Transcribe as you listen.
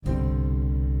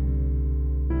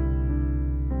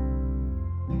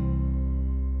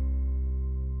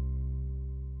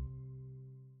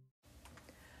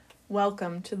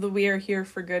Welcome to the We Are Here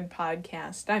for Good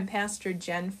podcast. I'm Pastor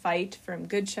Jen Feit from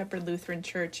Good Shepherd Lutheran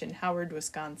Church in Howard,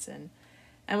 Wisconsin.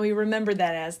 And we remember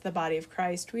that as the body of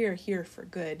Christ, we are here for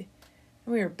good,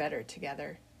 and we are better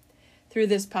together. Through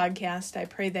this podcast, I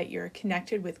pray that you're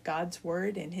connected with God's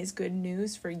Word and His good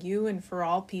news for you and for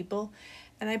all people.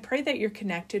 And I pray that you're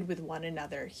connected with one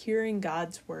another, hearing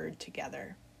God's Word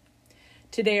together.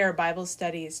 Today, our Bible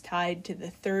study is tied to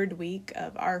the third week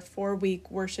of our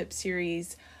 4-week worship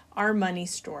series, Our Money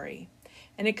Story.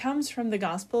 And it comes from the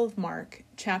Gospel of Mark,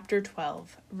 chapter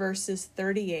 12, verses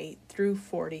 38 through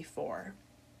 44.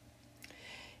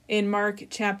 In Mark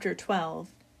chapter 12,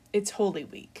 it's Holy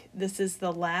Week. This is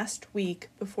the last week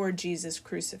before Jesus'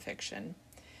 crucifixion.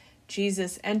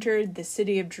 Jesus entered the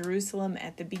city of Jerusalem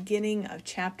at the beginning of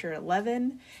chapter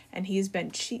 11, and he's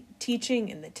been teaching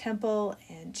in the temple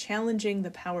and challenging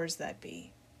the powers that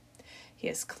be. He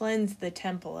has cleansed the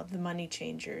temple of the money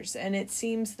changers, and it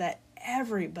seems that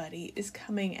everybody is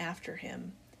coming after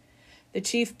him. The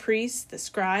chief priests, the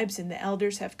scribes, and the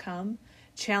elders have come,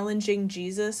 challenging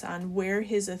Jesus on where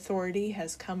his authority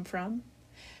has come from.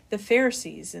 The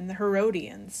Pharisees and the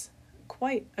Herodians,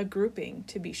 quite a grouping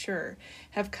to be sure,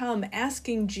 have come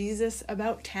asking Jesus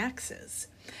about taxes.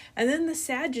 And then the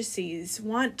Sadducees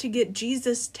want to get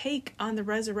Jesus' take on the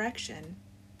resurrection.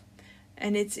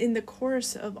 And it's in the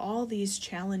course of all these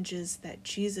challenges that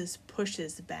Jesus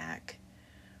pushes back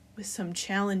with some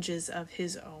challenges of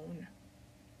his own.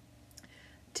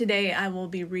 Today I will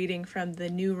be reading from the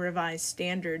New Revised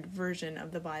Standard Version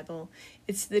of the Bible.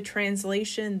 It's the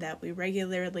translation that we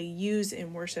regularly use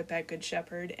in worship at Good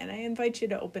Shepherd, and I invite you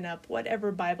to open up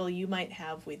whatever Bible you might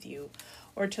have with you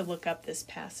or to look up this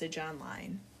passage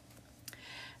online.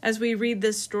 As we read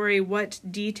this story, what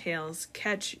details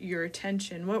catch your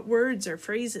attention? What words or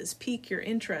phrases pique your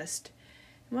interest?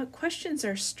 And what questions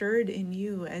are stirred in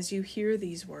you as you hear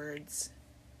these words?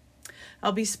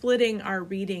 I'll be splitting our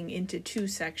reading into two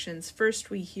sections.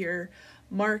 First, we hear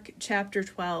Mark chapter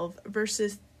 12,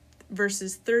 verses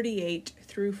 38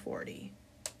 through 40.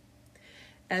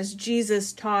 As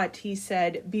Jesus taught, he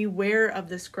said, "Beware of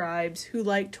the scribes who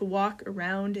like to walk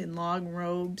around in long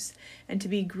robes and to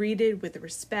be greeted with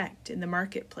respect in the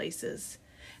marketplaces,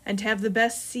 and to have the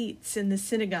best seats in the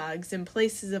synagogues and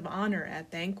places of honor at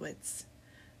banquets.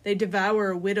 They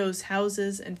devour widows'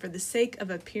 houses, and for the sake of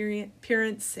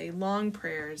appearance say long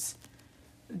prayers.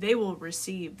 They will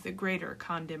receive the greater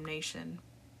condemnation."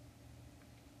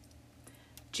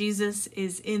 Jesus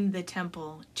is in the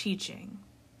temple teaching,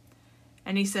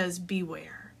 and he says,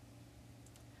 beware.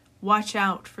 Watch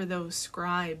out for those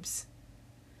scribes.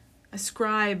 A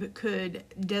scribe could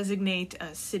designate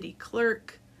a city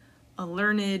clerk, a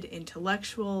learned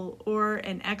intellectual, or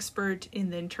an expert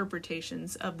in the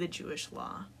interpretations of the Jewish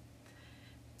law.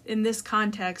 In this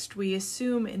context, we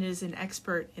assume it is an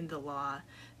expert in the law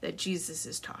that Jesus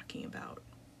is talking about.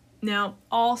 Now,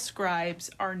 all scribes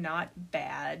are not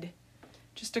bad.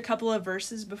 Just a couple of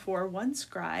verses before, one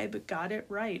scribe got it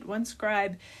right. One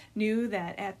scribe knew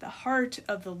that at the heart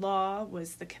of the law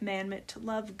was the commandment to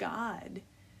love God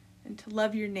and to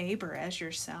love your neighbor as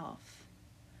yourself.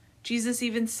 Jesus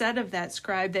even said of that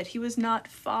scribe that he was not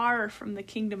far from the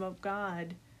kingdom of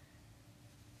God.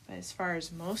 But as far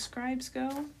as most scribes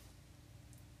go,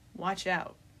 watch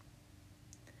out.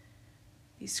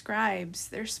 These scribes,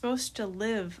 they're supposed to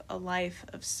live a life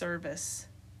of service.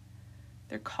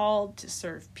 They're called to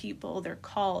serve people. They're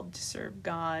called to serve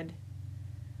God.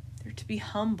 They're to be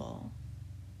humble.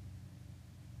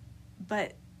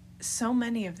 But so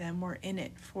many of them were in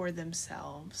it for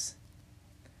themselves.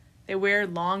 They wear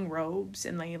long robes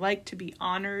and they like to be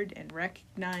honored and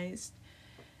recognized.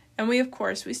 And we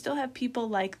still have people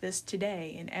like this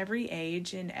today. In every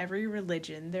age, in every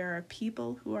religion, there are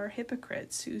people who are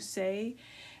hypocrites who say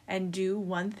and do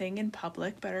one thing in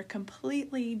public but are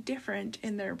completely different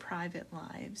in their private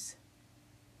lives.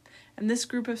 And this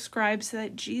group of scribes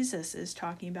that Jesus is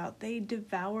talking about, they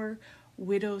devour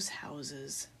widows'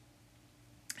 houses.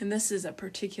 And this is a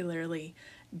particularly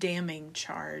damning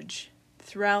charge.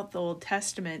 Throughout the Old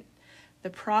Testament, the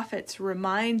prophets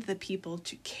remind the people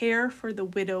to care for the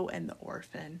widow and the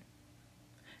orphan.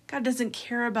 God doesn't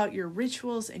care about your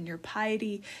rituals and your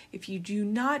piety if you do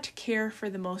not care for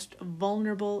the most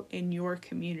vulnerable in your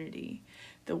community.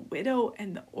 The widow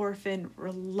and the orphan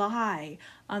rely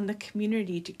on the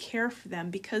community to care for them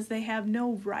because they have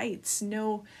no rights,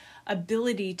 no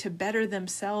ability to better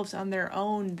themselves on their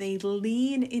own. They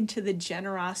lean into the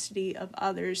generosity of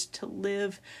others to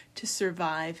live, to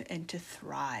survive, and to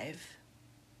thrive.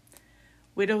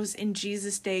 Widows in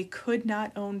Jesus' day could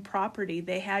not own property.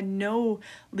 They had no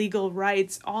legal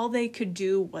rights. All they could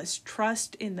do was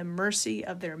trust in the mercy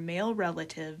of their male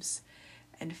relatives,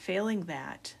 and failing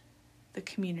that, the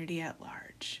community at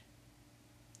large.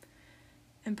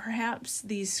 And perhaps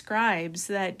these scribes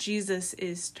that Jesus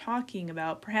is talking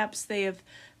about, perhaps they have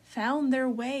found their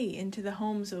way into the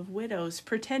homes of widows,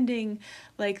 pretending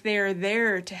like they are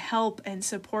there to help and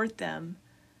support them.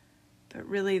 But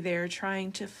really they're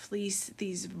trying to fleece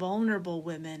these vulnerable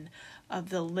women of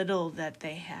the little that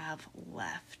they have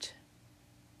left.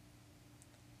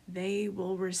 They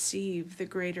will receive the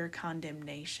greater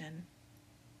condemnation.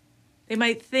 They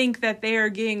might think that they are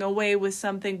getting away with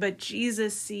something, but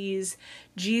Jesus sees,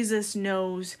 Jesus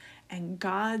knows, and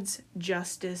God's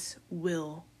justice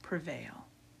will prevail.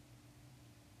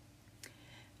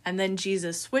 And then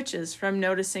Jesus switches from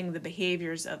noticing the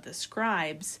behaviors of the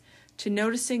scribes to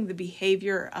noticing the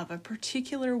behavior of a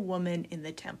particular woman in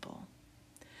the temple.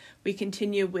 We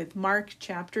continue with Mark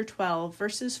chapter 12,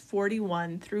 verses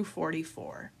 41 through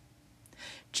 44.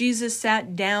 Jesus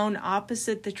sat down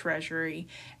opposite the treasury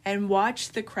and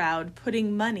watched the crowd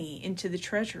putting money into the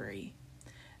treasury.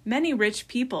 Many rich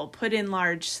people put in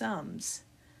large sums.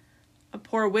 A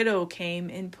poor widow came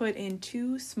and put in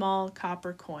 2 small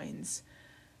copper coins,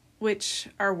 which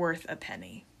are worth a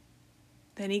penny.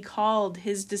 Then he called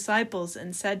his disciples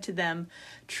and said to them,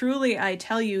 "Truly I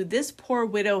tell you, this poor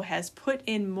widow has put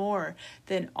in more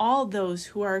than all those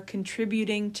who are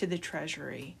contributing to the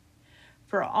treasury.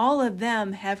 For all of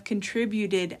them have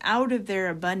contributed out of their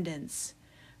abundance,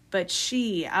 but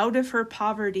she, out of her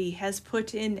poverty, has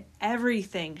put in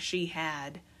everything she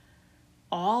had,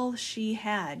 all she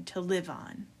had to live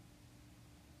on."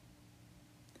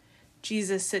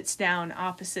 Jesus sits down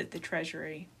opposite the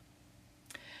treasury.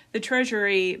 The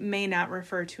treasury may not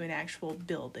refer to an actual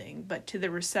building, but to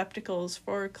the receptacles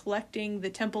for collecting the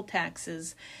temple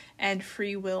taxes and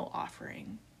free will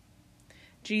offering.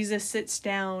 Jesus sits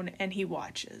down and he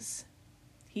watches.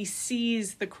 He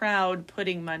sees the crowd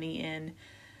putting money in,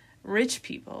 rich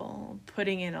people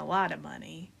putting in a lot of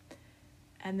money,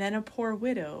 and then a poor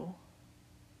widow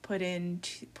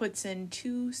puts in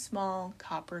 2 small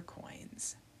copper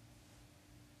coins.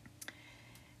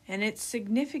 And it's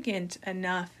significant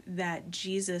enough that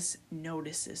Jesus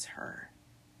notices her.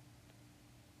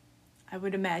 I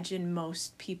would imagine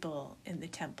most people in the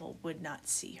temple would not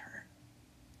see her,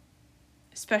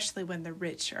 especially when the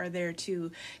rich are there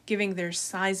too, giving their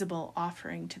sizable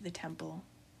offering to the temple.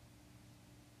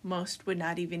 Most would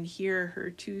not even hear her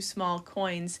 2 small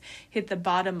coins hit the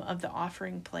bottom of the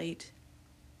offering plate.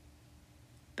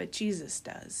 But Jesus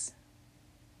does.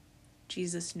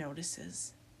 Jesus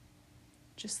notices.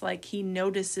 Just like he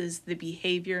notices the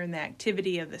behavior and the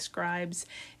activity of the scribes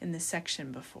in the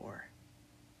section before.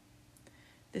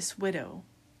 This widow,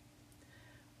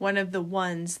 one of the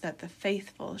ones that the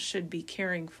faithful should be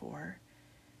caring for,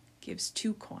 gives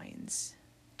 2 coins,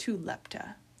 2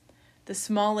 lepta, the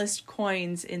smallest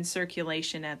coins in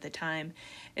circulation at the time.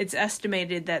 It's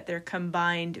estimated that their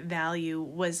combined value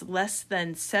was less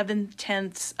than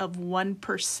 0.7% of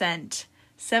 1%.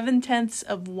 0.7%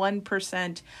 of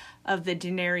 1% of the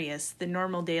denarius, the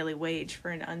normal daily wage for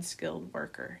an unskilled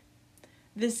worker.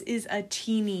 This is a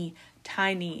teeny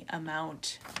tiny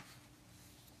amount,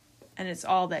 and it's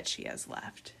all that she has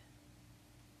left.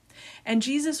 And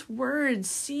Jesus' words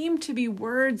seem to be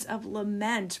words of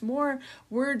lament, more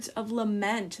words of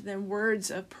lament than words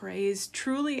of praise.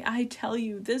 Truly, I tell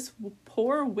you, this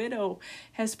poor widow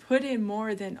has put in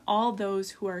more than all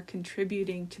those who are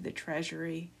contributing to the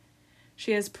treasury.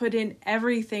 She has put in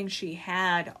everything she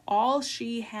had, all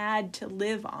she had to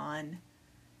live on.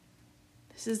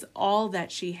 This is all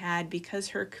that she had because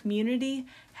her community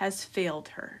has failed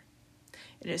her.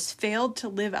 It has failed to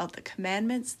live out the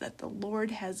commandments that the Lord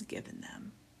has given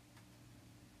them.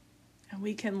 And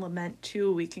we can lament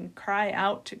too. We can cry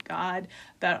out to God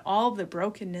about all the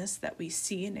brokenness that we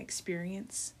see and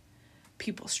experience.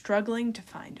 People struggling to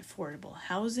find affordable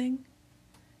housing.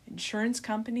 Insurance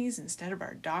companies instead of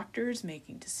our doctors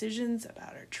making decisions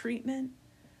about our treatment.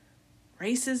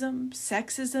 Racism,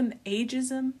 sexism,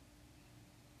 ageism,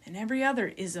 and every other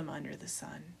ism under the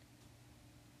sun.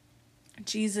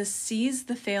 Jesus sees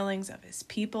the failings of his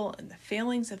people and the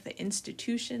failings of the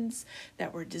institutions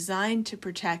that were designed to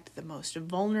protect the most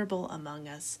vulnerable among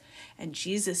us. And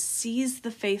Jesus sees the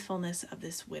faithfulness of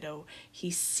this widow. He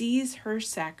sees her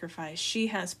sacrifice. She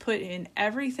has put in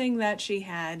everything that she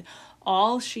had,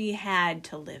 all she had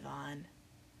to live on.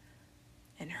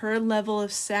 And her level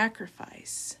of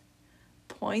sacrifice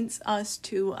points us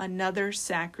to another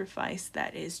sacrifice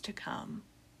that is to come.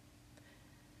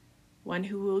 one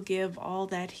who will give all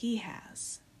that he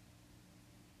has,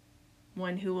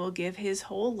 one who will give his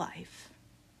whole life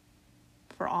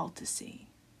for all to see.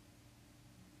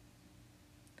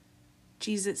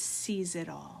 Jesus sees it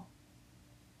all.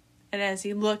 And as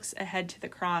he looks ahead to the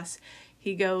cross,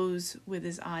 he goes with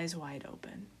his eyes wide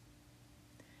open.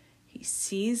 He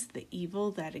sees the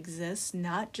evil that exists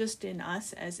not just in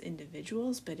us as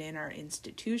individuals, but in our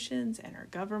institutions and our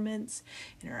governments,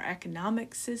 in our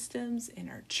economic systems, in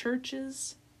our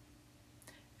churches.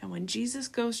 And when Jesus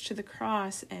goes to the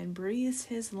cross and breathes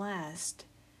his last,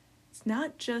 it's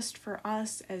not just for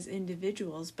us as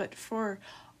individuals, but for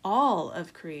all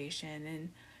of creation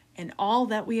and all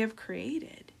that we have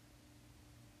created.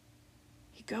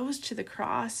 He goes to the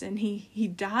cross and he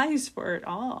dies for it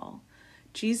all.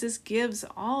 Jesus gives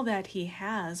all that he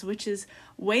has, which is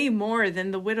way more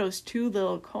than the widow's 2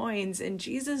 little coins. And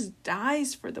Jesus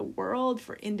dies for the world,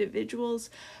 for individuals,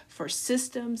 for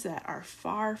systems that are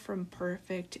far from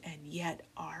perfect and yet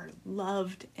are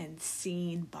loved and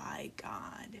seen by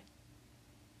God.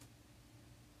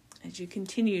 As you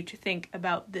continue to think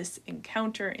about this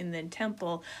encounter in the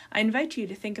temple, I invite you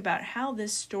to think about how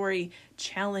this story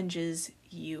challenges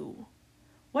you.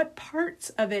 What parts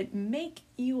of it make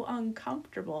you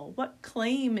uncomfortable? What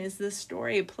claim is this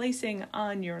story placing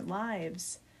on your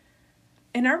lives?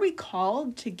 And are we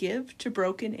called to give to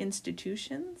broken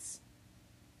institutions?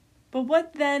 But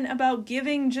what then about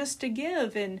giving just to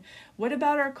give? And what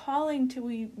about our calling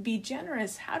to be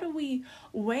generous? How do we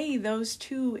weigh those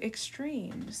two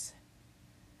extremes?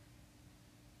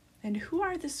 And who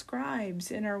are the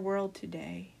scribes in our world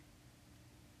today?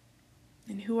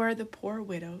 And who are the poor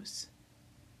widows?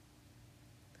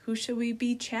 Who should we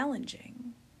be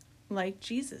challenging like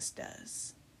Jesus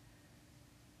does?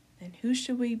 And who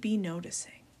should we be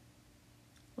noticing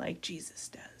like Jesus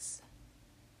does?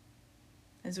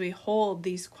 As we hold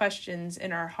these questions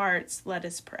in our hearts, let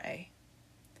us pray.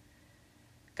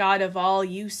 God of all,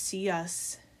 you see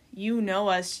us, you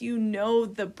know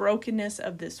the brokenness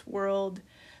of this world,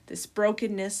 this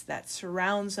brokenness that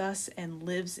surrounds us and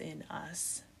lives in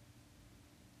us.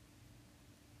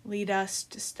 Lead us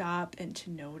to stop and to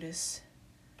notice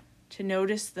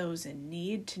those in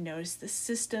need, to notice the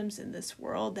systems in this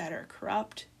world that are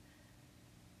corrupt.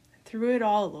 Through it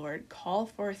all, Lord, call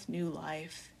forth new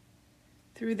life.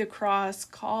 Through the cross,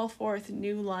 call forth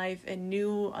new life and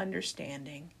new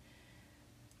understanding.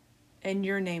 In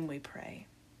your name we pray.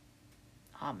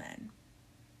 Amen.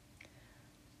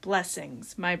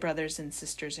 Blessings, my brothers and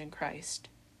sisters in Christ.